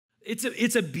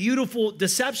It's a beautiful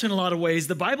deception in a lot of ways.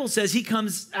 The Bible says he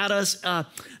comes at us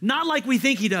not like we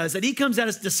think he does, that he comes at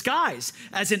us disguised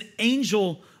as an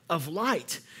angel of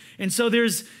light. And so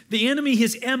there's the enemy,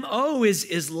 his MO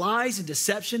is lies and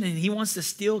deception, and he wants to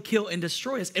steal, kill, and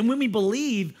destroy us. And when we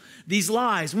believe these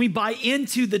lies, when we buy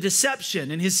into the deception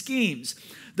and his schemes,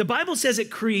 the Bible says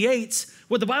it creates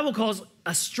what the Bible calls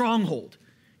a stronghold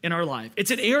in our life.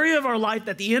 It's an area of our life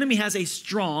that the enemy has a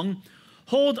strong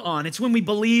hold on. It's when we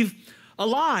believe a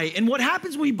lie. And what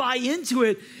happens when we buy into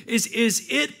it is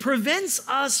it prevents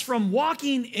us from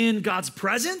walking in God's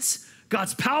presence,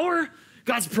 God's power,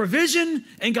 God's provision,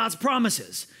 and God's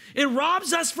promises. It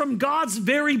robs us from God's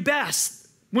very best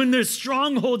when the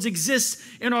strongholds exist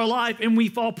in our life and we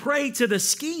fall prey to the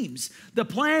schemes, the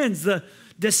plans, the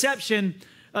deception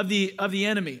of the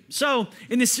enemy. So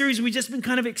in this series, we've just been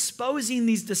kind of exposing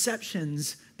these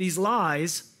deceptions, these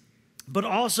lies, but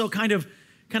also kind of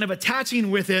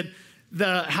attaching with it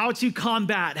the how to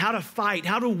combat, how to fight,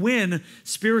 how to win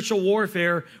spiritual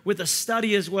warfare with a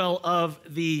study as well of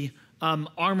the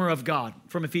armor of God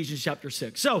from Ephesians chapter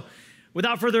 6. So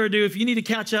without further ado, if you need to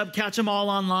catch them all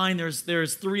online. There's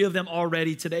 3 of them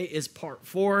already. Today is part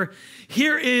 4.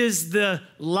 Here is the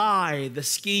lie, the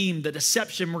scheme, the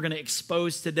deception we're going to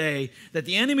expose today, that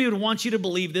the enemy would want you to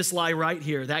believe this lie right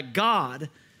here, that God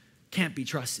can't be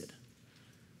trusted.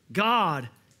 God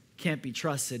can't be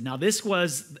trusted. Now, this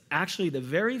was actually the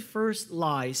very first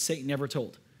lie Satan ever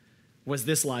told, was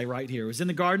this lie right here. It was in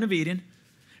the Garden of Eden,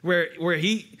 where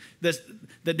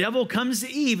the devil comes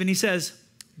to Eve and he says,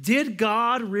 did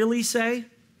God really say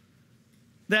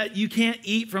that you can't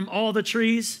eat from all the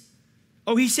trees?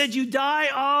 Oh, he said you die?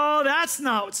 Oh, that's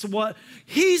not what,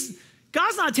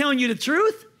 God's not telling you the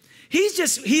truth.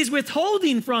 He's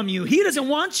withholding from you. He doesn't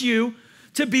want you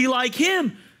to be like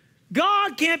him.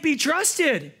 God can't be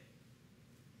trusted.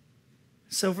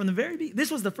 So from the very beginning,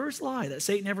 this was the first lie that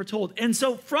Satan ever told. And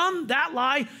so from that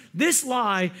lie, this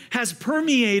lie has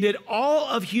permeated all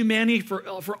of humanity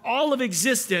for all of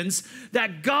existence,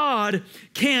 that God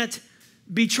can't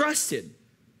be trusted.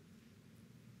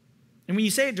 And when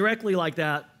you say it directly like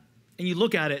that, and you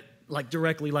look at it like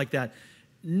directly like that,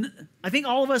 I think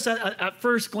all of us at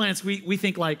first glance, we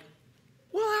think like,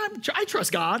 well, I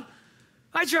trust God.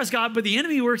 I trust God, but the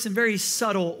enemy works in very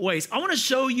subtle ways. I want to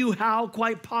show you how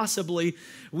quite possibly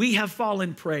we have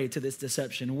fallen prey to this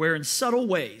deception, where in subtle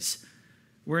ways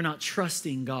we're not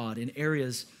trusting God in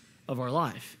areas of our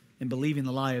life and believing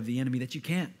the lie of the enemy that you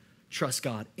can't trust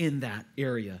God in that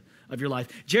area of your life.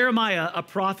 Jeremiah, a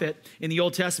prophet in the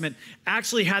Old Testament,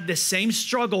 actually had this same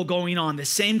struggle going on, the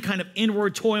same kind of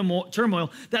inward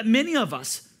turmoil that many of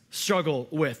us struggle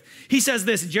with. He says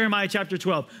this in Jeremiah chapter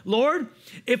 12, Lord,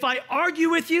 if I argue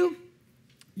with you,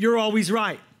 you're always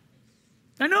right.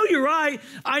 I know you're right.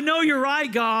 I know you're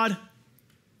right, God.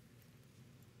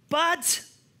 But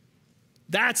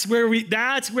that's where we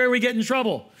get in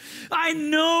trouble. I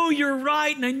know you're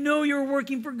right, and I know you're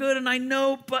working for good, and I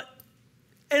know,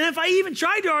 and if I even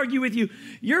tried to argue with you,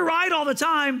 you're right all the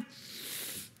time,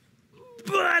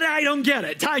 but I don't get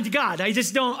it. Tied to God.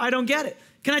 I don't get it.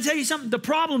 Can I tell you something? The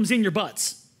problem's in your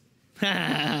butts.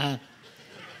 That's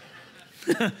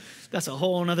a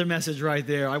whole nother message right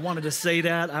there. I wanted to say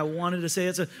that.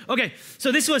 So, okay,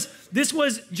 so this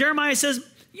was Jeremiah says,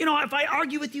 you know, if I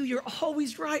argue with you, you're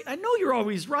always right. I know you're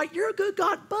always right. You're a good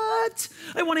God, but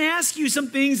I want to ask you some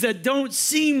things that don't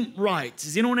seem right.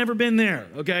 Has anyone ever been there,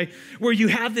 okay? Where you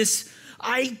have this,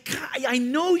 I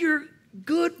know you're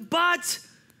good, but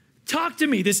talk to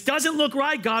me. This doesn't look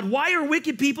right, God. Why are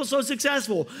wicked people so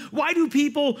successful? Why do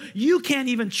people you can't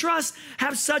even trust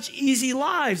have such easy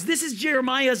lives? This is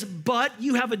Jeremiah's but.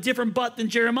 You have a different but than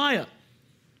Jeremiah.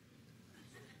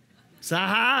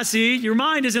 So, see, your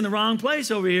mind is in the wrong place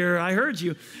over here. I heard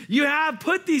you. You have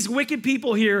put these wicked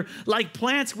people here like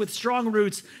plants with strong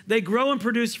roots. They grow and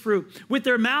produce fruit. With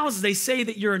their mouths, they say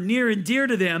that you're near and dear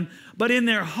to them, but in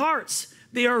their hearts,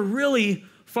 they are really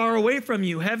far away from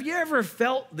you. Have you ever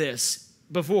felt this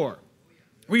before?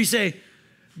 Where you say,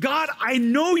 God, I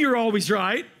know you're always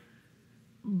right,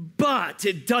 but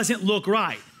it doesn't look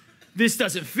right. This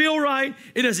doesn't feel right.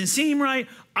 It doesn't seem right.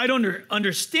 I don't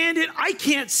understand it. I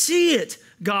can't see it,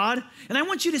 God. And I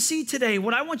want you to see today,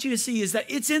 what I want you to see is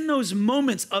that it's in those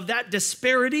moments of that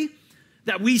disparity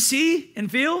that we see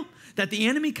and feel that the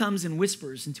enemy comes and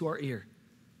whispers into our ear,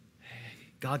 hey,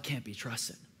 God can't be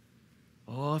trusted.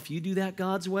 Oh, if you do that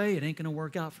God's way, it ain't going to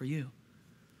work out for you.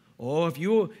 Oh, if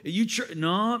you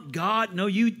don't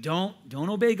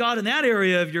obey God in that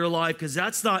area of your life, because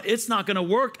it's not going to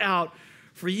work out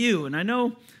for you. And I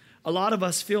know a lot of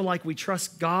us feel like we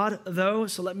trust God, though,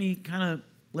 so let me kind of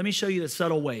Let me show you the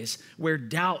subtle ways where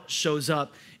doubt shows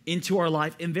up into our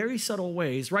life in very subtle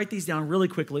ways. Write these down really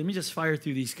quickly. Let me just fire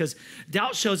through these, because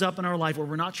doubt shows up in our life where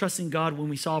we're not trusting God when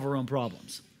we solve our own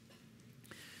problems.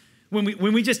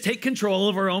 When we just take control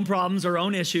of our own problems, our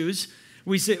own issues,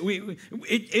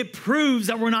 it proves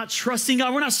that we're not trusting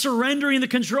God. We're not surrendering the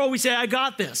control. We say, I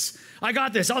got this.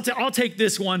 I'll take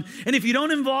this one. And if you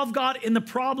don't involve God in the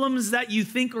problems that you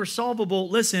think are solvable,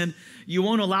 listen, you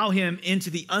won't allow him into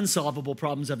the unsolvable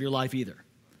problems of your life either.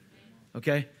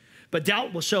 Okay? But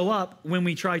doubt will show up when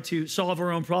we try to solve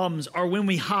our own problems or when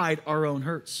we hide our own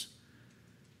hurts.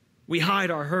 We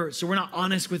hide our hurts. So we're not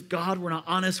honest with God. We're not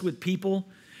honest with people.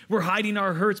 We're hiding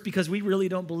our hurts because we really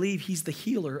don't believe he's the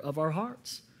healer of our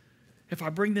hearts. If I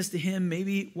bring this to him,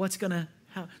 maybe what's going to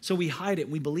happen? So we hide it.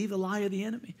 We believe the lie of the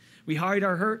enemy. We hide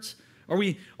our hurts. Or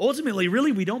we ultimately,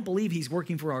 really, we don't believe he's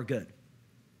working for our good.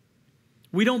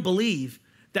 We don't believe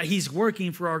that he's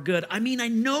working for our good. I mean, I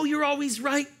know you're always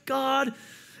right, God.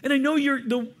 And I know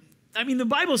the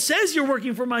Bible says you're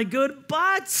working for my good,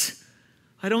 but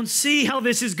I don't see how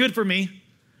this is good for me.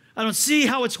 I don't see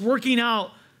how it's working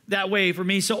out that way for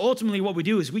me. So ultimately what we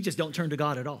do is we just don't turn to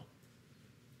God at all.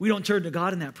 We don't turn to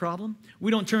God in that problem.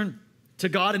 We don't turn to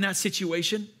God in that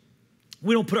situation.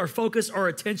 We don't put our focus, our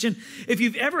attention. If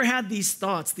you've ever had these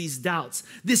thoughts, these doubts,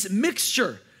 this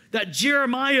mixture that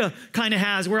Jeremiah kind of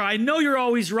has, where I know you're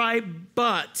always right,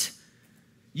 but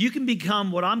you can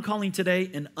become what I'm calling today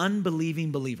an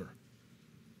unbelieving believer.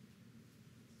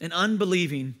 An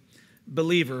unbelieving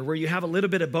believer, where you have a little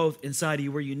bit of both inside of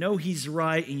you, where you know he's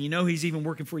right and you know he's even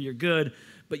working for your good,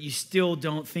 but you still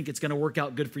don't think it's going to work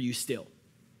out good for you still.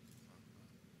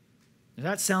 If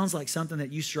that sounds like something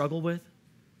that you struggle with,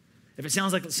 if it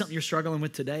sounds like something you're struggling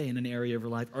with today in an area of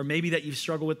your life, or maybe that you've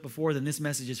struggled with before, then this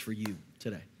message is for you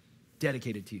today,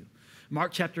 dedicated to you.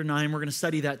 Mark chapter 9, we're going to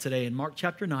study that today. In Mark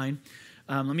chapter 9,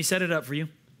 let me set it up for you.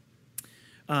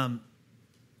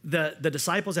 The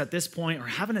disciples at this point are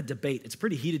having a debate. It's a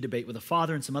pretty heated debate with the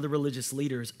Father and some other religious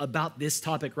leaders about this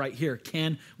topic right here.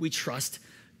 Can we trust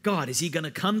God? Is he going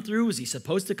to come through? Is he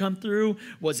supposed to come through?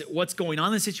 What's going on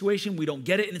in the situation? We don't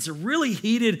get it. And it's a really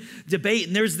heated debate.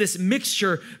 And there's this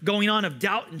mixture going on of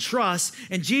doubt and trust.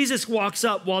 And Jesus walks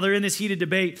up while they're in this heated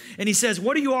debate. And he says,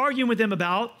 what are you arguing with them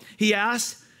about? He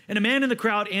asked. And a man in the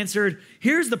crowd answered,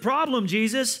 here's the problem,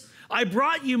 Jesus. I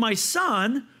brought you my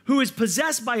son who is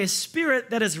possessed by a spirit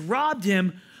that has robbed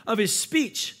him of his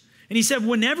speech. And he said,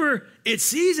 whenever it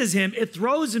seizes him, it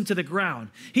throws him to the ground.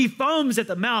 He foams at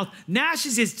the mouth,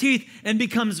 gnashes his teeth, and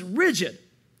becomes rigid.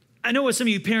 I know what some of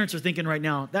you parents are thinking right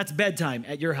now. That's bedtime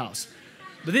at your house.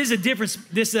 But this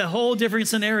is a whole different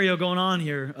scenario going on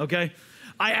here, okay?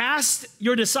 I asked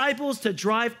your disciples to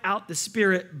drive out the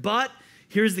spirit, but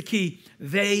here's the key.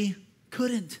 They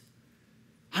couldn't.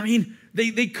 I mean,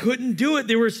 they couldn't do it.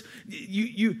 There was,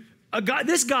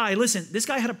 this guy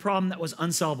had a problem that was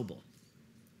unsolvable.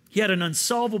 He had an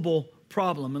unsolvable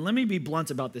problem. And let me be blunt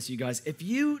about this, you guys. If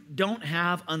you don't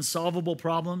have unsolvable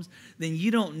problems, then you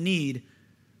don't need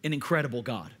an incredible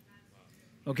God.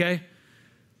 Okay?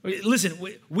 Listen,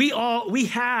 we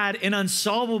had an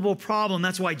unsolvable problem.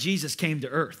 That's why Jesus came to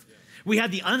earth. We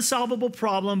had the unsolvable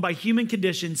problem by human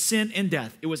condition, sin and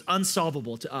death. It was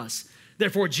unsolvable to us.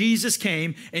 Therefore, Jesus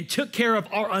came and took care of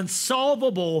our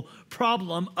unsolvable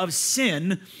problem of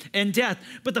sin and death.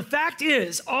 But the fact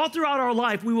is, all throughout our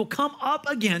life, we will come up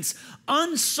against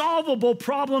unsolvable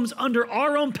problems under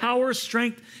our own power,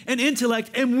 strength, and intellect,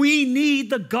 and we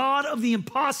need the God of the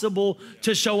impossible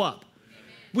to show up.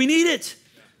 We need it.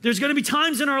 There's going to be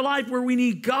times in our life where we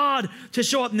need God to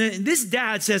show up. And this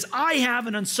dad says, I have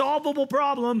an unsolvable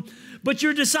problem, but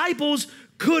your disciples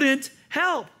couldn't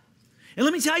help. And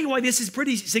let me tell you why this is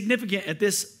pretty significant at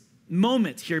this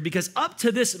moment here, because up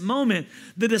to this moment,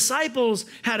 the disciples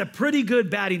had a pretty good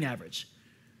batting average.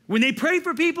 When they prayed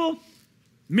for people,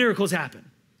 miracles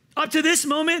happen. Up to this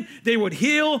moment, they would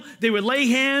heal, they would lay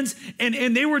hands, and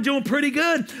they were doing pretty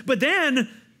good. But then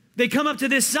they come up to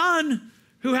this son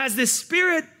who has this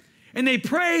spirit, and they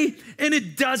pray, and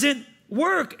it doesn't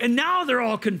work. And now they're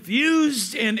all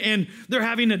confused, and they're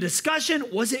having a discussion.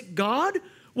 Was it God?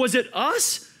 Was it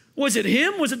us? Was it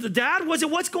him? Was it the dad? Was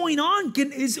it what's going on?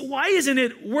 Why isn't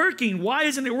it working? Why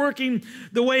isn't it working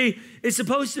the way it's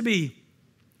supposed to be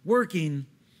working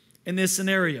in this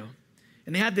scenario?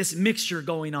 And they had this mixture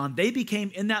going on.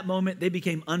 In that moment, they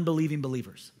became unbelieving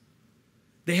believers.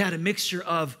 They had a mixture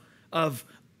of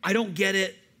I don't get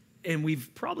it, and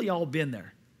we've probably all been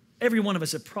there. Every one of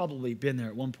us have probably been there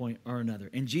at one point or another.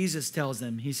 And Jesus tells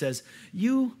them, he says,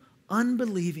 you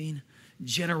unbelieving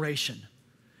generation.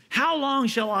 How long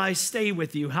shall I stay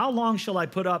with you? How long shall I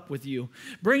put up with you?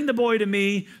 Bring the boy to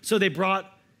me. So they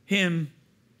brought him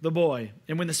the boy.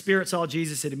 And when the spirit saw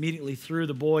Jesus, it immediately threw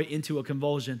the boy into a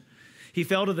convulsion. He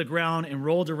fell to the ground and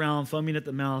rolled around, foaming at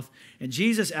the mouth. And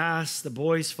Jesus asked the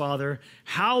boy's father,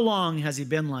 how long has he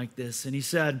been like this? And he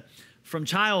said, from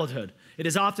childhood. It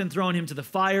has often thrown him to the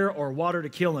fire or water to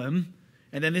kill him.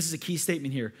 And then this is a key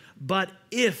statement here. But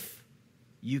if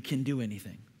you can do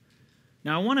anything.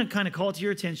 Now, I want to kind of call to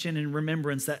your attention and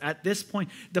remembrance that at this point,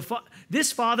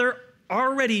 this father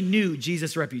already knew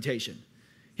Jesus' reputation.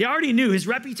 He already knew his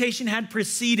reputation had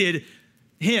preceded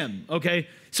him, okay?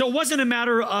 So it wasn't a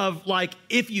matter of like,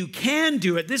 if you can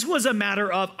do it. This was a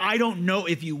matter of, I don't know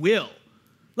if you will.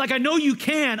 Like, I know you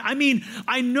can. I mean,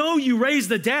 I know you raised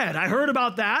the dead. I heard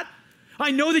about that.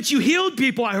 I know that you healed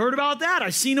people. I heard about that. I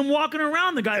seen him walking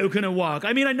around, the guy who couldn't walk.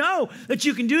 I mean, I know that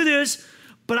you can do this,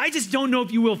 but I just don't know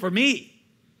if you will for me.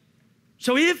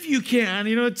 So if you can,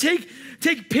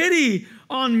 take pity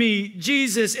on me,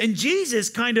 Jesus. And Jesus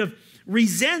kind of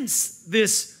resents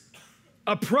this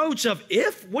approach of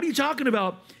if. What are you talking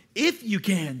about? If you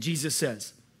can, Jesus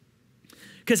says.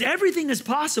 Because everything is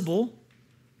possible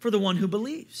for the one who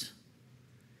believes.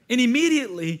 And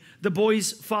immediately the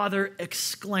boy's father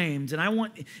exclaimed,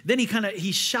 and then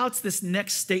he shouts this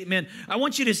next statement. I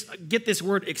want you to get this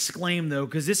word exclaim though,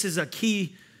 because this is a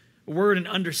key word in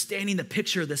understanding the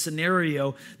picture, the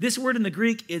scenario. This word in the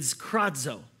Greek is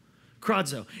kradzo.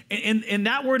 Kradzo. And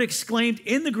that word exclaimed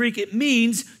in the Greek, it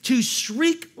means to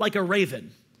shriek like a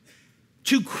raven,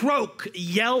 to croak,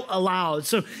 yell aloud.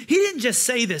 So he didn't just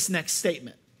say this next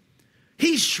statement.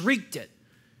 He shrieked it.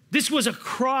 This was a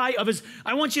cry of his.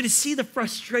 I want you to see the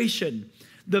frustration,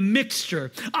 the mixture.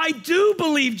 I do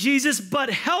believe, Jesus, but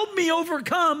help me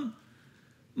overcome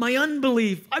my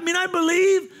unbelief. I mean, I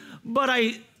believe, but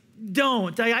I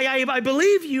don't. I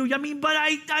believe you, but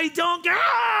I don't.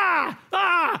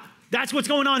 That's what's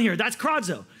going on here. That's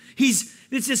kradzo. It's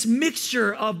this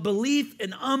mixture of belief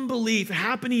and unbelief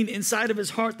happening inside of his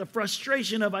heart, the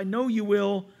frustration of, I know you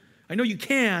will, I know you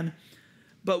can,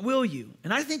 but will you?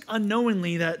 And I think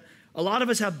unknowingly that a lot of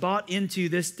us have bought into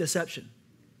this deception.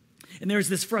 And there's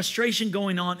this frustration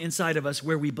going on inside of us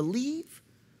where we believe,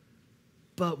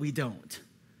 but we don't.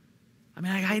 I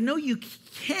mean, I know you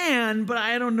can, but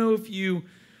I don't know if you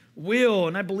will.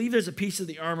 And I believe there's a piece of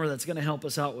the armor that's going to help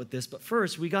us out with this. But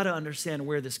first, we got to understand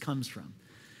where this comes from.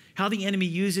 How the enemy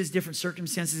uses different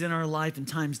circumstances in our life and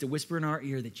times to whisper in our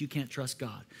ear that you can't trust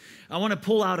God. I want to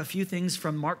pull out a few things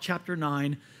from Mark chapter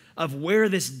 9 of where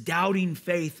this doubting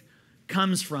faith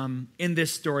comes from in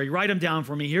this story. Write them down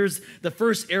for me. Here's the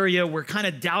first area where kind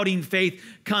of doubting faith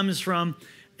comes from.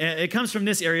 It comes from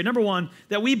this area. Number one,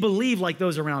 that we believe like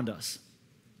those around us.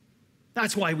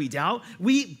 That's why we doubt.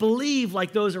 We believe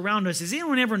like those around us. Has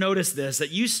anyone ever noticed this,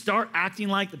 that you start acting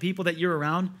like the people that you're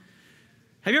around?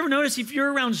 Have you ever noticed if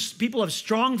you're around people of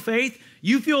strong faith,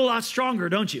 you feel a lot stronger,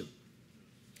 don't you?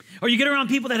 Or you get around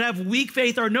people that have weak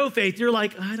faith or no faith, you're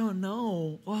like, I don't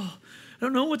know. Oh, I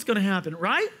don't know what's going to happen,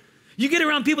 right? You get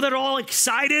around people that are all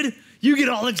excited, you get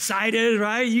all excited,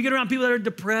 right? You get around people that are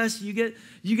depressed, you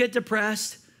get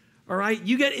depressed, all right?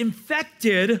 You get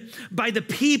infected by the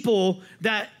people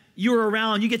that you're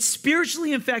around. You get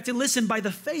spiritually infected, listen, by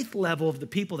the faith level of the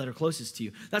people that are closest to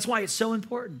you. That's why it's so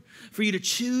important for you to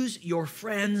choose your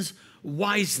friends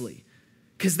wisely,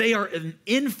 because they are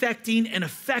infecting and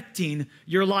affecting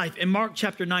your life. In Mark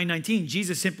chapter 9:19,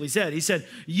 Jesus simply said, he said,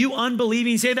 you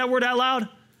unbelieving, say that word out loud,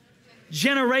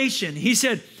 generation. He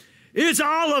said, it's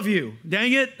all of you.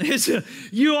 Dang it.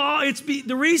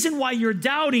 The reason why you're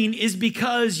doubting is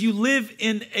because you live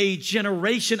in a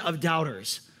generation of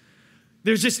doubters.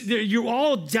 You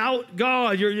all doubt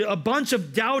God. You're a bunch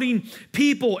of doubting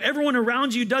people. Everyone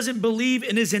around you doesn't believe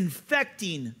and is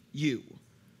infecting you.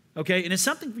 Okay, and it's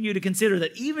something for you to consider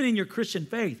that even in your Christian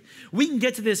faith, we can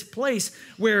get to this place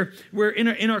where we're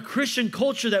in our Christian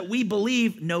culture that we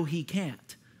believe, no, he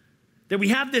can't. That we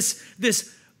have this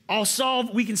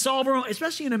we can solve our own,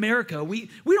 especially in America. We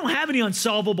don't have any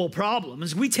unsolvable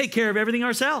problems. We take care of everything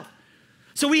ourselves.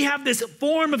 So we have this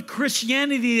form of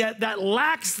Christianity that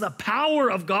lacks the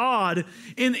power of God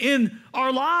in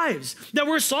our lives, that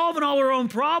we're solving all our own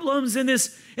problems and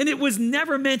it was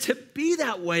never meant to be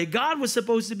that way. God was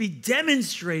supposed to be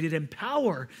demonstrated in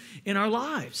power in our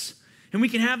lives. And we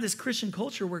can have this Christian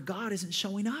culture where God isn't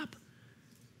showing up.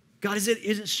 God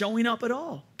isn't showing up at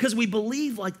all because we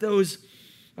believe like those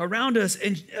around us.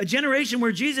 And a generation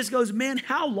where Jesus goes, man,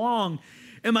 how long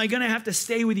am I going to have to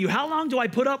stay with you? How long do I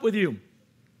put up with you?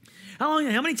 How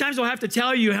many times do I have to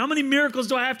tell you? How many miracles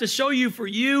do I have to show you for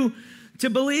you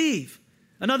to believe?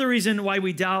 Another reason why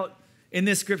we doubt in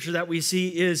this scripture that we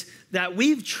see is that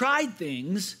we've tried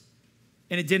things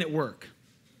and it didn't work.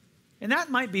 And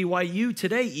that might be why you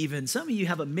today even, some of you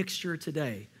have a mixture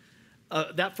today.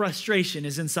 That frustration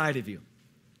is inside of you.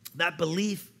 That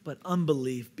belief, but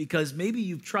unbelief, because maybe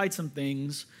you've tried some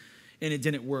things and it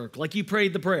didn't work. Like you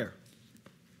prayed the prayer.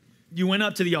 You went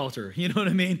up to the altar, you know what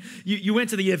I mean? You went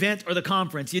to the event or the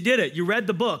conference. You did it. You read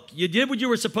the book. You did what you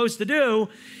were supposed to do,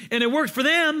 and it worked for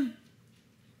them,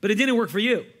 but it didn't work for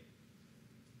you.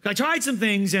 I tried some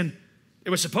things, and it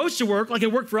was supposed to work like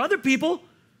it worked for other people.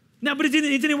 Now, but it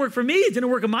didn't work for me. It didn't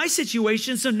work in my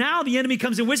situation. So now the enemy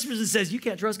comes and whispers and says, you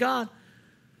can't trust God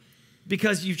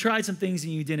because you've tried some things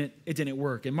and it didn't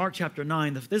work. In Mark chapter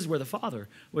 9, this is where the father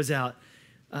was out.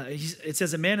 It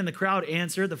says, a man in the crowd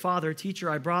answered the father, teacher,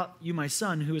 I brought you my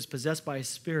son who is possessed by a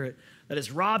spirit that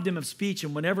has robbed him of speech.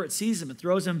 And whenever it sees him, it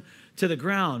throws him to the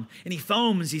ground. And he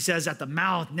foams, he says, at the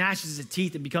mouth, gnashes his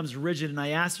teeth and becomes rigid. And I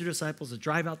asked your disciples to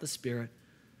drive out the spirit,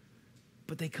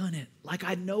 but they couldn't. Like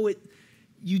I know it.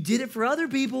 You did it for other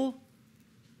people.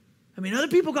 I mean, other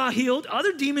people got healed.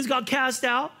 Other demons got cast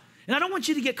out. And I don't want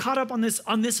you to get caught up on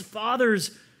this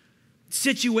father's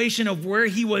situation of where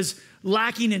he was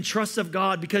lacking in trust of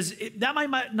God, because that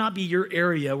might not be your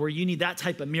area where you need that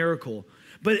type of miracle.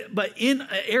 But in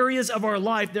areas of our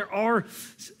life, there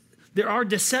are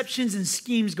deceptions and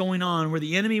schemes going on where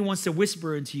the enemy wants to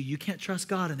whisper into you, you can't trust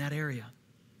God in that area.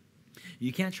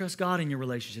 You can't trust God in your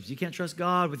relationships. You can't trust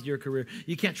God with your career.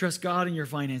 You can't trust God in your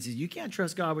finances. You can't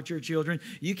trust God with your children.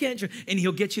 And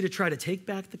he'll get you to try to take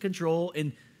back the control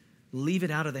and leave it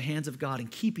out of the hands of God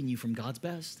and keeping you from God's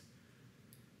best.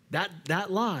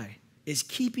 That lie is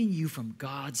keeping you from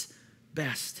God's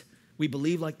best. We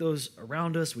believe like those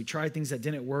around us. We tried things that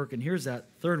didn't work. And here's that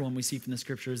third one we see from the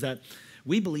scripture is that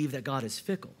we believe that God is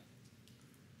fickle.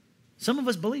 Some of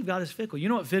us believe God is fickle. You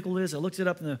know what fickle is? I looked it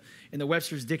up in the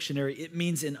Webster's dictionary. It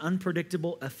means an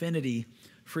unpredictable affinity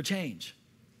for change.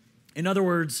 In other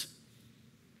words,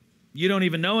 you don't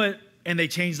even know it, and they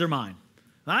change their mind.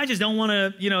 I just don't want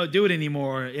to, do it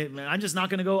anymore. I'm just not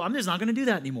going to do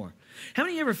that anymore. How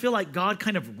many of you ever feel like God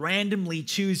kind of randomly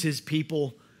chooses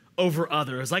people over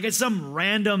others? Like it's some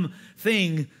random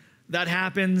thing that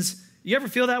happens. You ever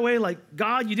feel that way? Like,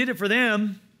 God, you did it for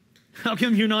them. How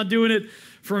come you're not doing it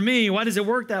for me? Why does it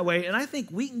work that way? And I think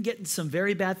we can get in some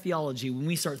very bad theology when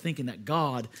we start thinking that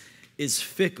God is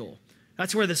fickle.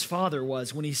 That's where this father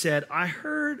was when he said, I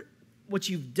heard what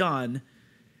you've done,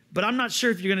 but I'm not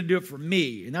sure if you're going to do it for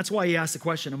me. And that's why he asked the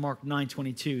question in Mark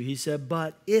 9:22. He said,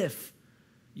 but if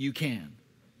you can.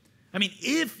 I mean,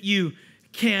 if you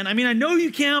can. I mean, I know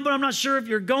you can, but I'm not sure if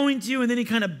you're going to. And then he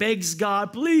kind of begs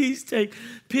God, please take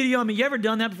pity on me. You ever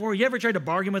done that before? You ever tried to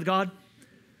bargain with God?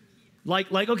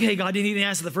 Like, okay, God didn't even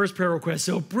answer the first prayer request,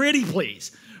 so pretty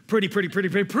please. Pretty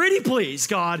please,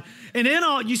 God. And then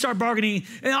you start bargaining,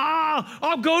 and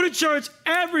I'll go to church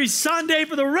every Sunday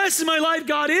for the rest of my life,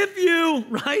 God, if you,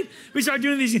 right? We start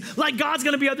doing these things. Like God's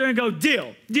going to be up there and go,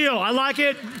 deal, I like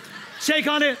it. Shake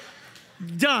on it.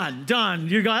 Done.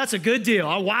 You go, that's a good deal.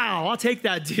 Oh, wow, I'll take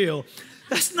that deal.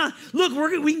 That's not, look,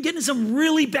 we can get into some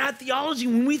really bad theology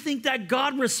when we think that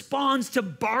God responds to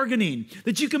bargaining,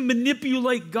 that you can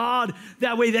manipulate God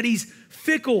that way, that he's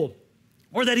fickle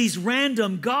or that he's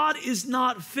random. God is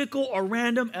not fickle or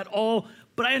random at all,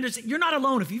 but I understand you're not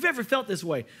alone. If you've ever felt this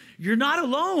way, you're not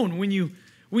alone when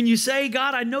you say,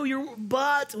 God, I know you're,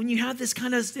 but when you have this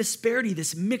kind of disparity,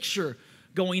 this mixture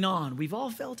going on, we've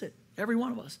all felt it, every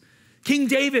one of us. King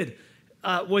David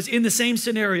was in the same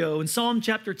scenario in Psalm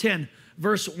chapter 10,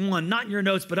 verse 1, not in your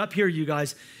notes, but up here, you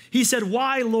guys. He said,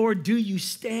 why, Lord, do you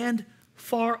stand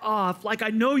far off? Like I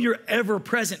know you're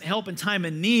ever-present help in time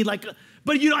of need. But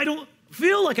I don't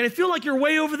feel like it. I feel like you're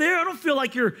way over there. I don't feel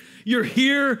like you're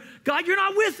here. God, you're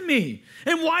not with me.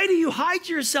 And why do you hide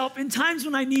yourself in times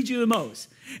when I need you the most?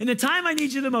 In the time I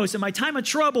need you the most, in my time of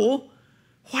trouble,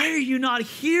 why are you not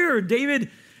here? David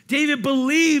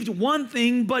believed one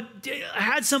thing, but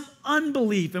had some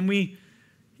unbelief, and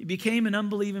he became an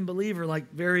unbelieving believer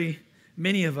like very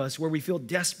many of us, where we feel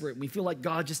desperate. We feel like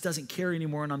God just doesn't care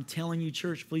anymore. And I'm telling you,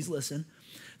 church, please listen,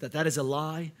 that is a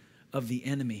lie of the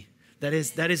enemy. That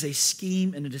is a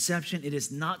scheme and a deception. It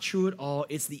is not true at all.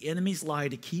 It's the enemy's lie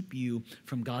to keep you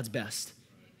from God's best,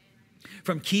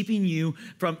 from keeping you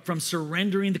from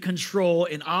surrendering the control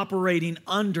and operating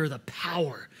under the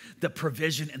power, the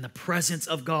provision, and the presence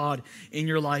of God in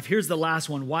your life. Here's the last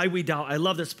one, why we doubt. I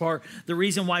love this part. The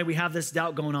reason why we have this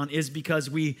doubt going on is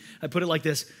because I put it like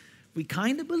this, we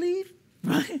kind of believe,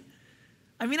 right?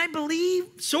 I mean, I believe,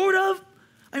 sort of.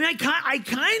 I mean, I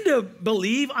kind of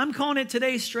believe. I'm calling it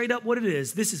today straight up what it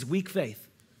is. This is weak faith.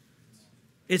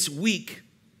 It's weak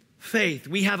faith.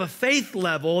 We have a faith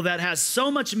level that has so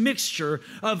much mixture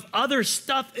of other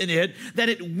stuff in it that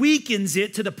it weakens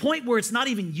it to the point where it's not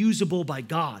even usable by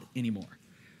God anymore.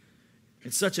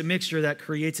 It's such a mixture that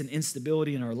creates an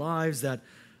instability in our lives that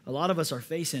a lot of us are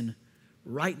facing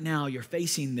right now. You're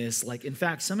facing this. Like, in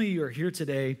fact, some of you are here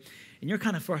today and you're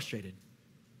kind of frustrated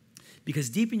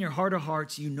because deep in your heart of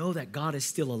hearts, you know that God is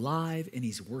still alive and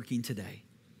he's working today.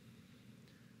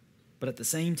 But at the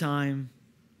same time,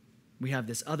 we have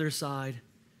this other side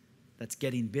that's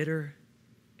getting bitter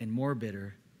and more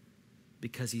bitter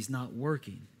because he's not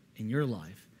working in your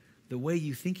life the way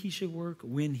you think he should work,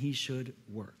 when he should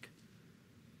work.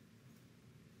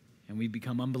 And we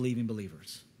become unbelieving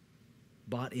believers,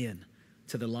 bought in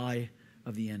to the lie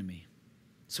of the enemy.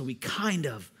 So we kind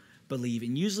of believe,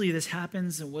 and usually this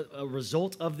happens, and what a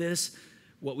result of this,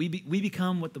 we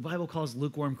become what the Bible calls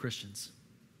lukewarm Christians,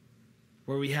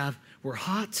 where we're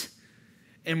hot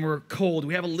and we're cold.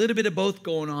 We have a little bit of both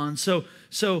going on. So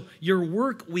your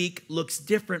work week looks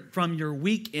different from your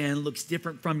weekend, looks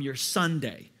different from your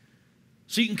Sunday.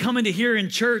 So you can come into here in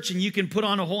church and you can put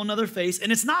on a whole nother face,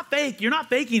 and it's not fake. You're not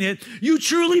faking it. You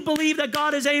truly believe that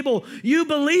God is able. You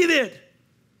believe it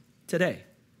today.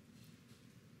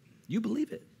 You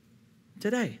believe it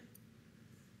today.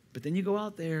 But then you go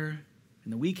out there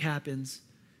and the week happens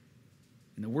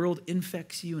and the world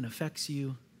infects you and affects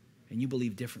you and you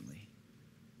believe differently.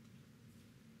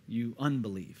 You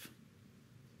unbelieve.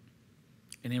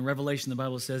 And in Revelation, the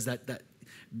Bible says that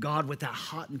God, with that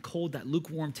hot and cold, that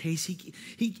lukewarm taste,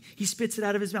 he spits it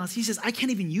out of his mouth. He says, I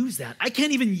can't even use that. I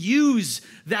can't even use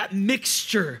that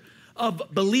mixture of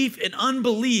belief and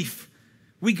unbelief.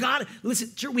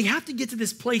 Listen, we have to get to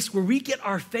this place where we get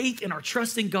our faith and our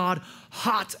trust in God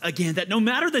hot again. That no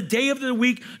matter the day of the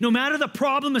week, no matter the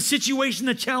problem, the situation,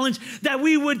 the challenge, that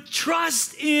we would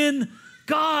trust in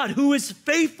God who is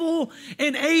faithful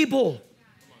and able.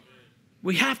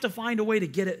 We have to find a way to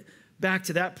get it back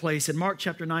to that place. In Mark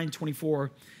chapter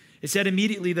 9:24, it said,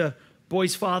 immediately the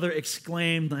boy's father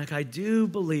exclaimed, like, I do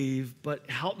believe, but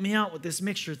help me out with this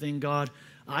mixture thing, God.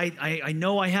 I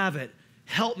know I have it.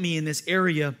 Help me in this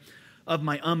area of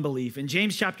my unbelief. In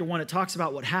James chapter 1, it talks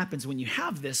about what happens when you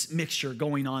have this mixture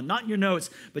going on. Not in your notes,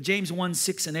 but James 1,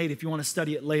 6 and 8, if you want to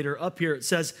study it later. Up here it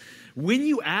says, when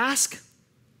you ask,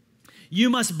 you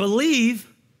must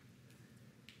believe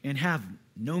and have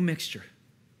no mixture.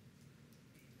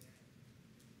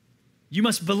 You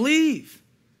must believe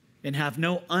and have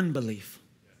no unbelief.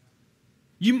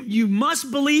 You must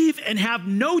believe and have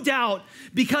no doubt,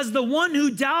 because the one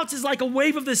who doubts is like a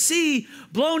wave of the sea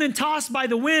blown and tossed by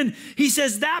the wind. He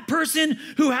says that person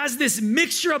who has this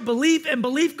mixture of belief and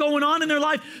belief going on in their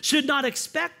life should not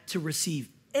expect to receive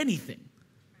anything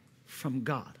from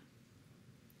God.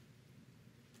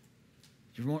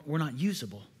 We're not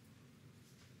usable.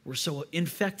 We're so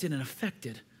infected and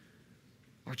affected.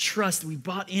 Our trust, we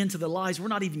bought into the lies. We're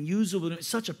not even usable.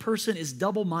 Such a person is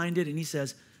double-minded, and he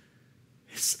says,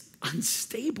 it's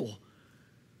unstable.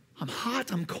 I'm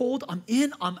hot, I'm cold, I'm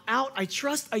in, I'm out. I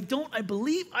trust, I don't, I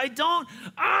believe, I don't.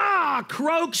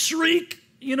 Croak, shriek.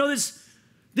 You know, this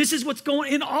is what's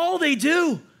going in. All they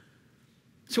do.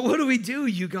 So what do,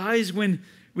 you guys, when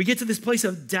we get to this place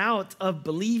of doubt, of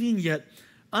believing yet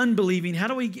unbelieving? How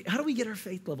do we get our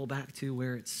faith level back to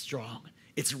where it's strong,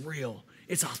 it's real,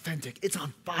 it's authentic, it's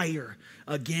on fire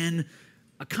again,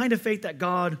 a kind of faith that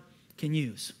God can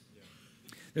use?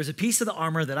 There's a piece of the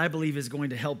armor that I believe is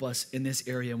going to help us in this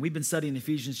area. And we've been studying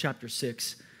Ephesians chapter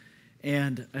 6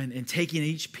 and taking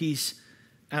each piece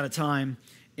at a time.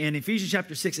 And Ephesians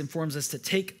chapter 6 informs us to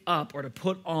take up or to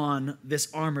put on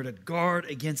this armor to guard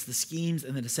against the schemes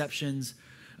and the deceptions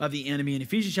of the enemy. And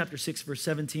Ephesians chapter 6, verse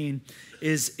 17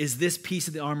 is this piece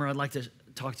of the armor I'd like to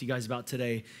talk to you guys about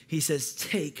today. He says,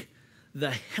 take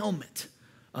the helmet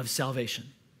of salvation.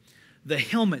 The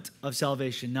helmet of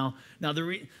salvation. Now,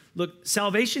 look,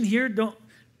 salvation here,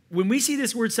 when we see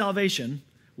this word salvation,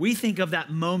 we think of that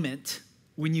moment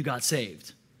when you got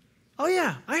saved. Oh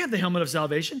yeah, I have the helmet of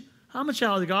salvation. I'm a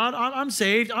child of God. I'm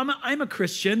saved. I'm a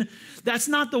Christian. That's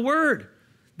not the word.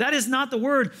 That is not the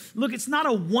word. Look, it's not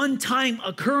a one-time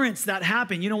occurrence that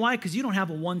happened. You know why? Because you don't have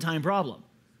a one-time problem.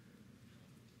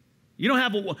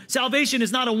 Salvation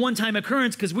is not a one-time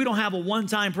occurrence because we don't have a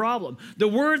one-time problem. The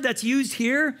word that's used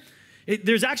here,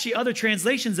 there's actually other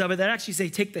translations of it that actually say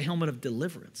take the helmet of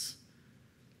deliverance.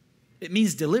 It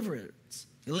means deliverance.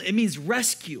 It means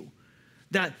rescue.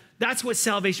 That's what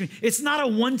salvation means. It's not a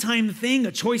one-time thing,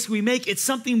 a choice we make. It's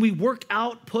something we work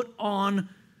out, put on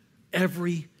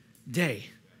every day.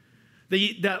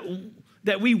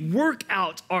 that we work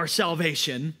out our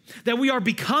salvation, that we are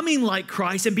becoming like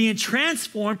Christ and being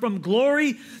transformed from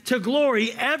glory to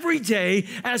glory every day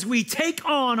as we take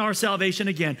on our salvation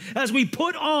again, as we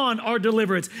put on our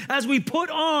deliverance, as we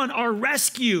put on our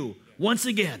rescue once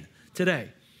again today.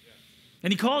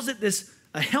 And he calls it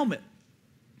a helmet.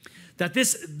 That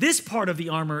this part of the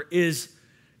armor is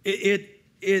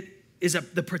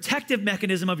the protective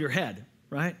mechanism of your head,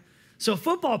 right? So a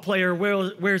football player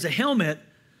wears a helmet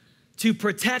to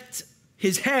protect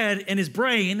his head and his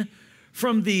brain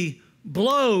from the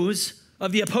blows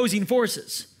of the opposing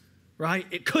forces, right?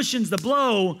 It cushions the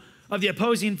blow of the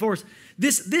opposing force.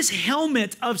 This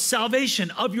helmet of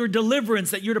salvation, of your deliverance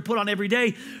that you're to put on every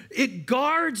day, it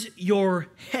guards your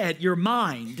head, your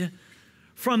mind,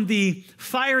 from the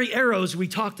fiery arrows we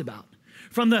talked about,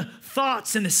 from the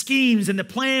thoughts and the schemes and the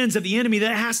plans of the enemy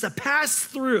that has to pass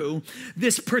through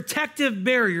this protective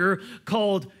barrier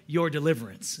called your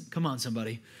deliverance. Come on,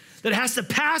 somebody. That has to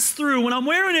pass through. When I'm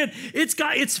wearing it,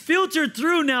 it's filtered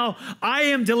through now. I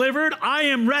am delivered. I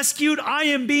am rescued. I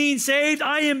am being saved.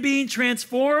 I am being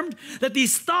transformed. That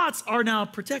these thoughts are now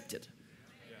protected.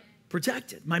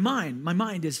 Protected. My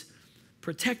mind is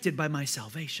protected by my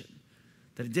salvation.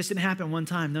 That it just didn't happen one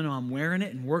time. No, I'm wearing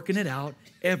it and working it out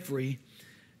every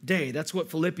day. That's what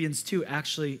Philippians 2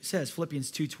 actually says.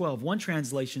 Philippians 2:12. One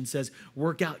translation says,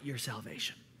 work out your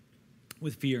salvation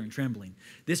with fear and trembling.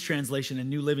 This translation, a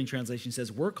New Living Translation,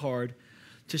 says, work hard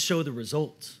to show the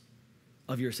results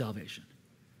of your salvation.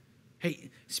 Hey,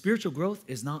 spiritual growth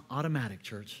is not automatic,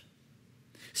 church.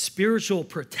 Spiritual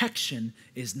protection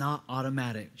is not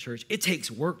automatic, church. It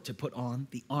takes work to put on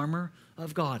the armor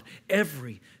of God.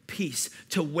 Every piece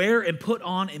to wear and put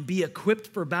on and be equipped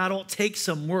for battle takes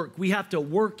some work. We have to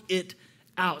work it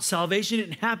out. Salvation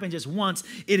didn't happen just once.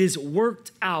 It is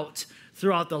worked out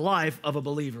throughout the life of a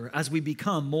believer as we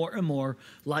become more and more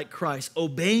like Christ,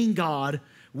 obeying God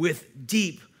with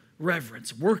deep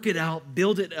reverence. Work it out,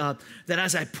 build it up, that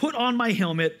as I put on my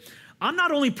helmet, I'm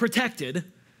not only protected,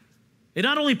 it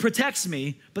not only protects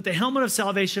me, but the helmet of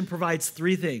salvation provides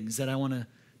three things that I want to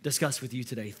discuss with you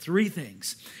today. Three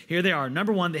things. Here they are.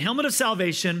 Number one, the helmet of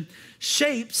salvation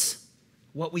shapes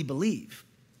what we believe.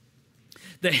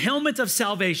 The helmet of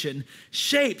salvation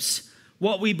shapes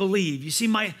what we believe. You see,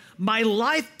 my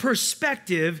life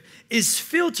perspective is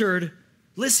filtered,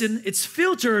 listen, it's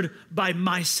filtered by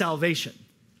my salvation.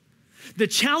 The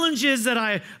challenges that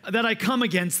I come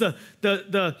against,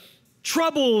 the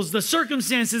troubles, the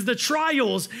circumstances, the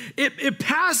trials, it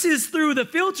passes through the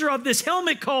filter of this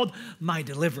helmet called my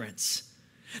deliverance.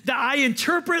 That I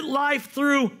interpret life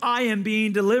through, I am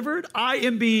being delivered, I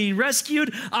am being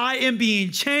rescued, I am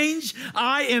being changed,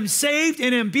 I am saved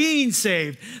and am being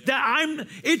saved.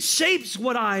 It shapes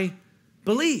what I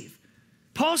believe.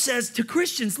 Paul says to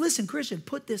Christians, listen, Christian,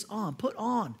 put this on, put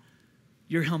on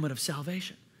your helmet of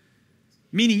salvation.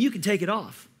 Meaning you can take it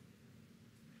off.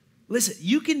 Listen,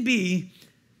 you can be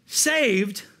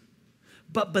saved,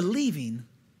 but believing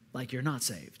like you're not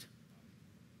saved.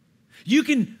 You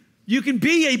can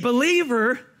be a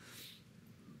believer,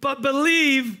 but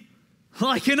believe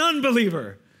like an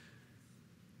unbeliever.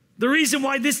 The reason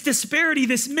why this disparity,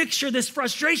 this mixture, this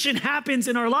frustration happens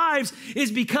in our lives is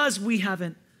because we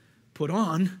haven't put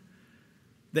on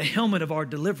the helmet of our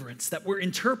deliverance, that we're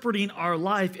interpreting our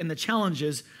life and the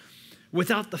challenges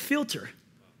without the filter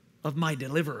of my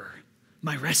deliverer,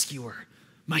 my rescuer,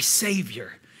 my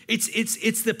savior.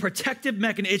 It's the protective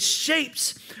mechanism. It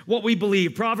shapes what we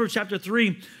believe. Proverbs chapter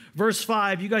 3, verse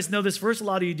 5. You guys know this verse, a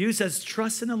lot of you do. Says,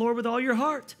 trust in the Lord with all your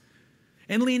heart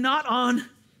and lean not on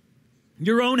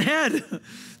your own head.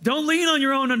 Don't lean on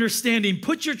your own understanding.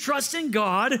 Put your trust in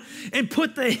God and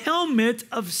put the helmet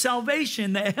of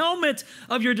salvation, the helmet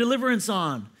of your deliverance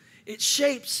on. It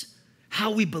shapes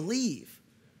how we believe.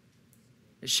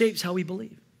 It shapes how we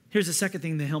believe. Here's the second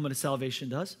thing the helmet of salvation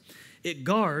does. It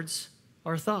guards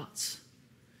our thoughts.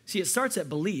 See, it starts at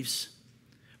beliefs,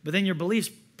 but then your beliefs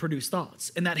produce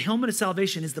thoughts. And that helmet of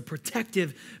salvation is the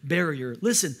protective barrier.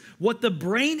 Listen, what the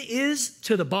brain is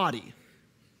to the body,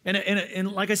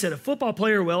 and like I said, a football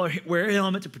player will wear a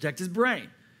helmet to protect his brain.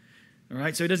 All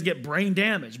right, so he doesn't get brain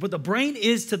damage. But the brain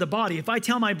is to the body. If I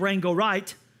tell my brain go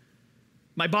right,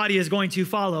 my body is going to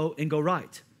follow and go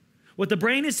right. What the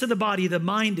brain is to the body, the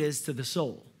mind is to the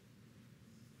soul.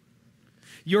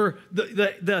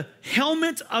 The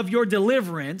helmet of your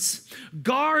deliverance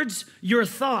guards your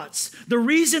thoughts. The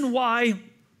reason why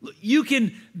you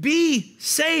can be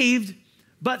saved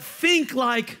but think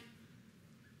like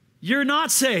you're not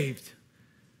saved.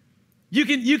 You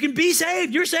can be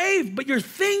saved, you're saved, but you're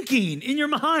thinking in your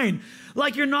mind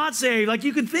like you're not saved. Like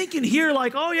you can think in here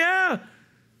like, oh yeah,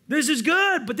 This is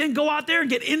good. But then go out there and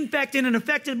get infected and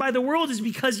affected by the world is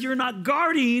because you're not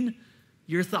guarding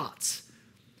your thoughts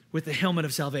with the helmet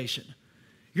of salvation.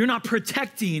 You're not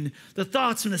protecting the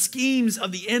thoughts and the schemes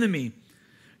of the enemy.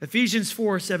 Ephesians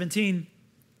 4:17,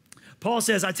 Paul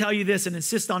says, I tell you this and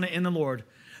insist on it in the Lord,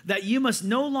 that you must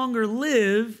no longer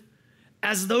live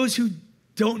as those who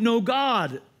don't know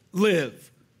God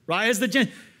live, right?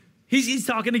 He's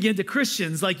talking again to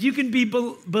Christians. Like you can be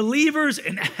believers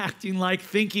and acting like,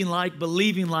 thinking like,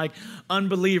 believing like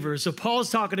unbelievers. So Paul's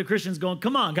talking to Christians going,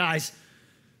 come on, guys,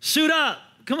 suit up.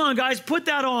 Come on, guys, put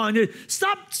that on.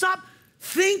 Stop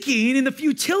thinking in the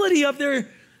futility of their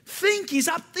thinking.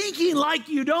 Stop thinking like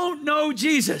you don't know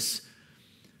Jesus.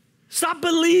 Stop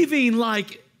believing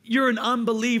like you're an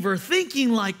unbeliever,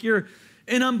 thinking like you're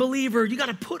an unbeliever. You got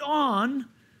to put on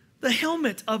the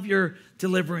helmet of your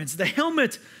deliverance, the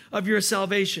helmet of your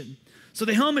salvation. So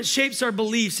the helmet shapes our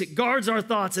beliefs, it guards our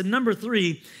thoughts, and number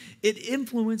 3, it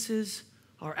influences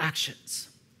our actions.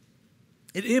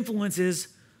 It influences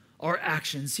our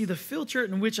actions. See, the filter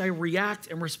in which I react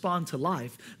and respond to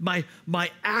life, my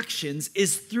actions,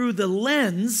 is through the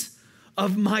lens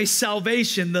of my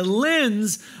salvation, the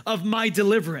lens of my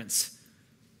deliverance.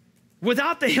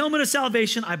 Without the helmet of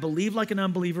salvation, I believe like an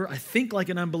unbeliever, I think like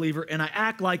an unbeliever, and I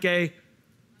act like an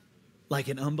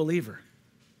unbeliever.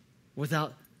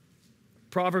 Without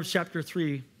Proverbs chapter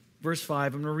 3, verse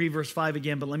 5, I'm going to read verse 5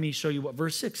 again, but let me show you what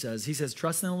verse 6 says. He says,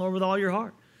 trust in the Lord with all your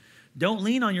heart. Don't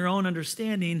lean on your own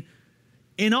understanding.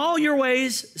 In all your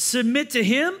ways, submit to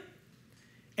him.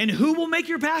 And who will make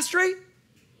your path straight?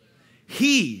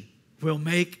 He will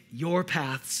make your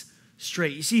paths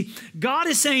straight. You see, God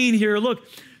is saying here, look,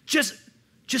 just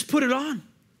put it on.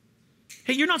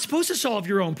 Hey, you're not supposed to solve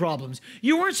your own problems.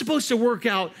 You weren't supposed to work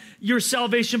out your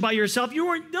salvation by yourself.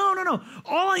 No.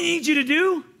 All I need you to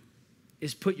do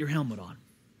is put your helmet on,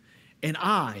 and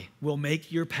I will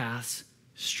make your paths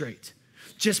straight.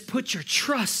 Just put your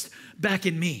trust back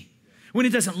in me. When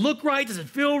it doesn't look right, doesn't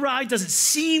feel right, doesn't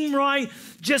seem right,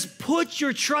 just put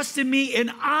your trust in me,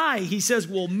 and I, he says,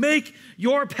 will make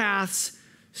your paths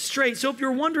straight. So if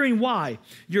you're wondering why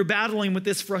you're battling with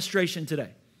this frustration today,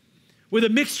 with a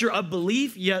mixture of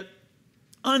belief yet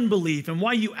unbelief, and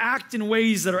why you act in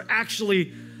ways that are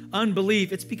actually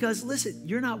unbelief, it's because, listen,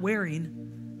 you're not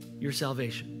wearing your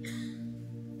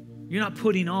salvation. You're not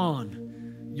putting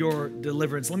on your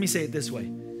deliverance. Let me say it this way.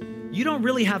 You don't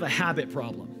really have a habit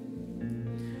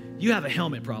problem. You have a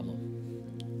helmet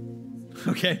problem.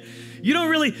 Okay? You don't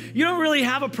really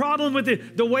have a problem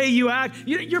with the way you act.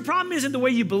 Your problem isn't the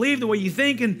way you believe, the way you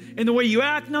think, and the way you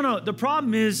act. No. The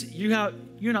problem is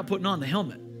you're not putting on the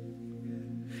helmet.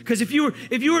 Because if you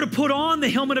were to put on the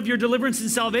helmet of your deliverance and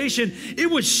salvation,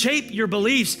 it would shape your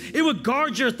beliefs, it would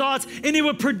guard your thoughts, and it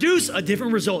would produce a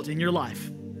different result in your life.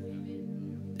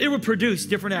 It would produce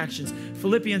different actions.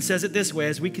 Philippians says it this way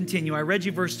as we continue. I read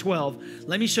you verse 12.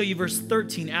 Let me show you verse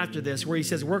 13 after this, where he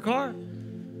says, work hard.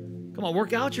 Come on,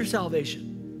 work out your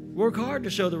salvation. Work hard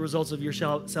to show the results of your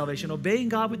salvation, obeying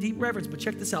God with deep reverence. But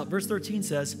check this out. Verse 13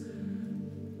 says,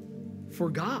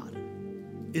 for God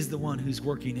is the one who's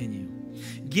working in you,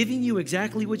 giving you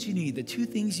exactly what you need, the two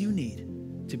things you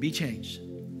need to be changed,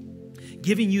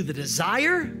 giving you the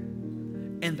desire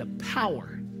and the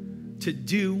power to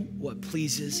do what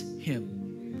pleases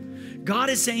him. God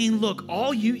is saying, look,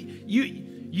 all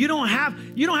you don't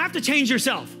have to change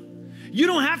yourself. You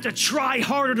don't have to try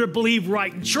harder to believe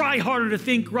right and try harder to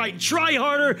think right and try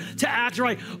harder to act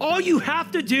right. All you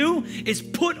have to do is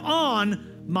put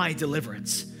on my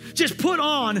deliverance. Just put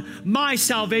on my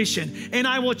salvation, and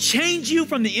I will change you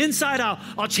from the inside out.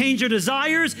 I'll change your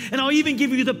desires, and I'll even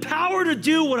give you the power to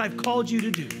do what I've called you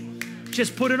to do.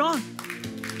 Just put it on.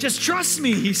 Just trust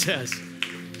me, he says.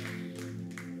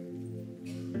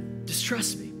 Just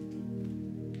trust me.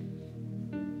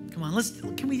 Come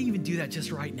on, can we even do that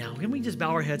just right now? Can we just bow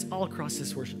our heads all across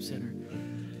this worship center?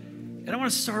 And I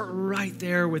want to start right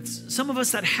there with some of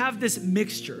us that have this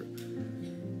mixture.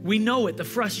 We know it. The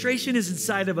frustration is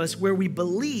inside of us where we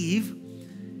believe,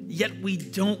 yet we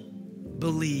don't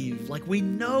believe. Like we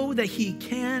know that he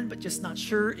can, but just not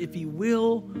sure if he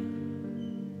will.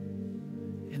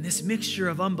 And this mixture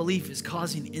of unbelief is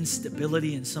causing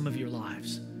instability in some of your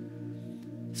lives.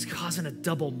 It's causing a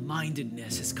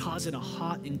double-mindedness. It's causing a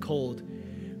hot and cold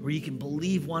where you can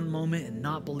believe one moment and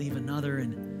not believe another.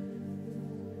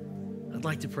 And I'd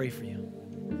like to pray for you.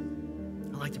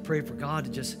 I'd like to pray for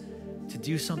God to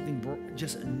do something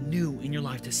just new in your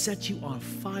life, to set you on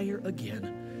fire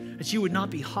again. That you would not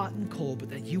be hot and cold, but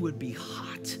that you would be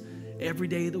hot every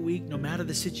day of the week, no matter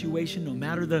the situation, no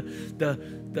matter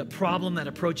the problem that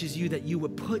approaches you, that you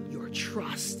would put your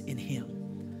trust in him.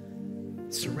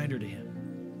 Surrender to him.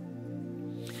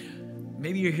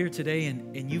 Maybe you're here today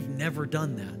and you've never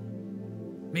done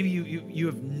that. Maybe you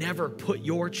have never put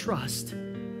your trust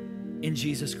in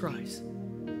Jesus Christ.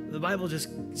 The Bible just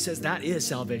says that is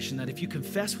salvation, that if you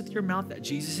confess with your mouth that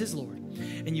Jesus is Lord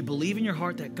and you believe in your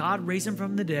heart that God raised him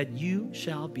from the dead, you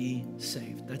shall be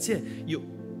saved. That's it.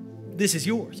 This is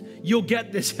yours. You'll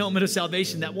get this helmet of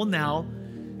salvation that will now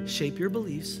shape your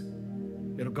beliefs.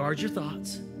 It'll guard your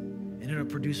thoughts, and it'll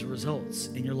produce results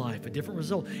in your life, a different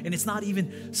result. And it's not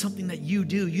even something that you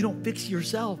do. You don't fix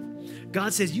yourself.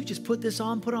 God says, you just put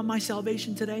on my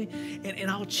salvation today,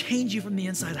 and I'll change you from the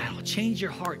inside out. I'll change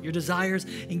your heart, your desires,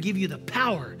 and give you the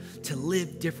power to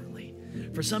live differently.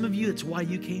 For some of you, that's why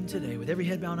you came today. With every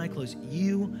head bowed and eye closed,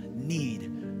 you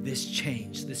need this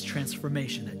change, this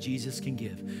transformation that Jesus can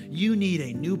give. You need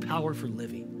a new power for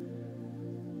living.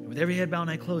 With every head bowed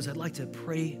and eye closed, I'd like to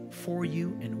pray for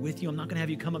you and with you. I'm not going to have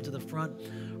you come up to the front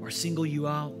or single you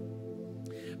out,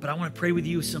 but I want to pray with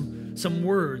you some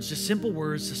words, just simple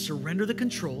words to surrender the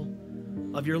control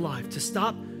of your life, to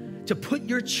stop, to put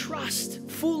your trust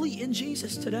fully in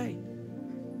Jesus today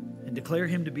and declare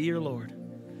him to be your Lord.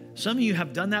 Some of you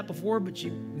have done that before, but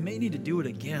you may need to do it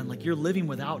again. Like you're living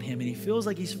without him and he feels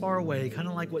like he's far away, kind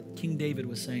of like what King David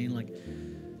was saying, like,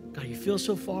 God, you feel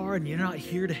so far and you're not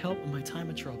here to help in my time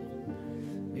of trouble.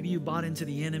 Maybe you bought into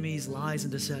the enemy's lies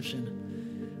and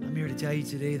deception. I'm here to tell you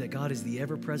today that God is the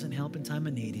ever-present help in time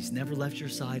of need. He's never left your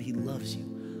side. He loves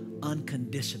you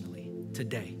unconditionally.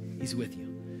 Today, he's with you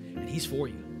and he's for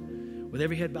you. With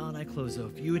every head bowed and eye closed,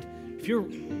 though, if you're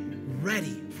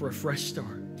ready for a fresh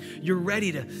start, you're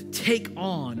ready to take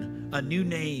on a new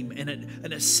name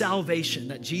and a salvation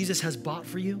that Jesus has bought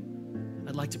for you,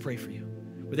 I'd like to pray for you.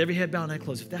 With every head bowed and eye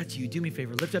closed, if that's you, do me a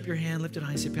favor. Lift up your hand, lift it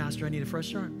high, and say, Pastor, I need a fresh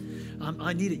start.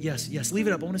 I need it. Yes. Leave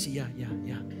it up. I want to see. Yeah.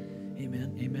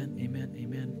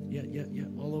 Amen. Yeah.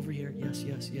 All over here. Yes.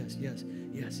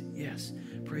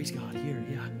 Praise God. Here.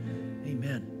 Yeah.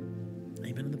 Amen.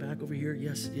 In the back over here.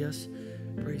 Yes.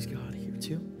 Praise God. Here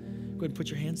too. Go ahead and put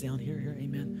your hands down. Here.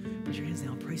 Amen. Put your hands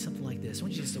down. Pray something like this. I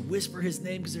want you just to whisper his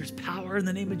name because there's power in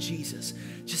the name of Jesus.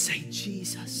 Just say,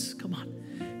 Jesus. Come on.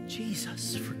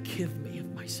 Jesus, forgive me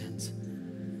of my sins.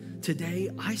 Today,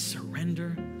 I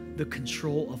surrender the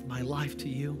control of my life to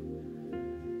you.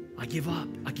 I give up.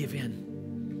 I give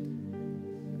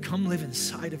in. Come live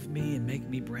inside of me and make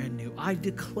me brand new. I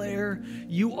declare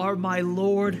you are my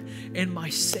Lord and my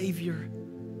Savior.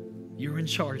 You're in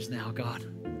charge now, God.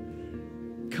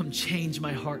 Come change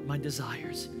my heart, my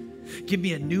desires. Give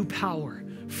me a new power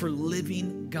for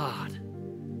living, God.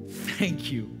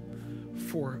 Thank you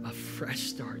for a fresh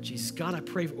start, Jesus. God, I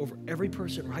pray over every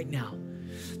person right now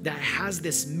that has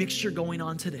this mixture going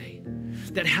on today,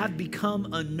 that have become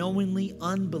unknowingly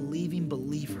unbelieving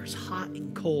believers, hot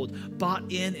and cold,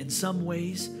 bought in some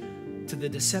ways to the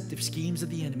deceptive schemes of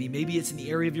the enemy. Maybe it's in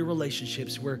the area of your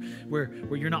relationships where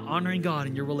you're not honoring God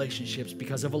in your relationships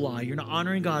because of a lie. You're not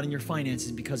honoring God in your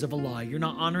finances because of a lie. You're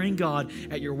not honoring God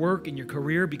at your work and your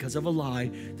career because of a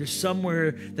lie. There's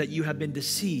somewhere that you have been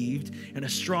deceived and a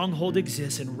stronghold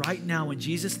exists. And right now, in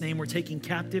Jesus' name, we're taking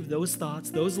captive those thoughts,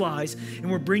 those lies, and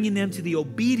we're bringing them to the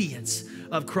obedience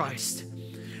of Christ.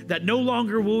 That no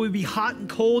longer will we be hot and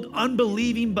cold,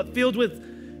 unbelieving, but filled with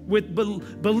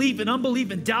belief and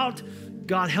unbelief and doubt.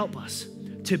 God, help us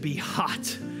to be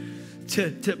hot,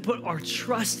 to put our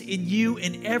trust in you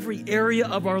in every area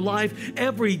of our life,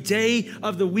 every day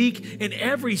of the week, in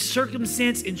every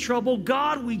circumstance in trouble.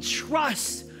 God, we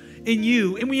trust in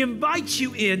you and we invite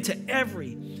you into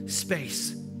every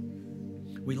space.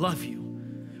 We love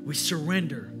you. We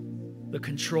surrender the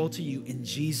control to you in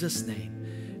Jesus'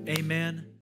 name. Amen.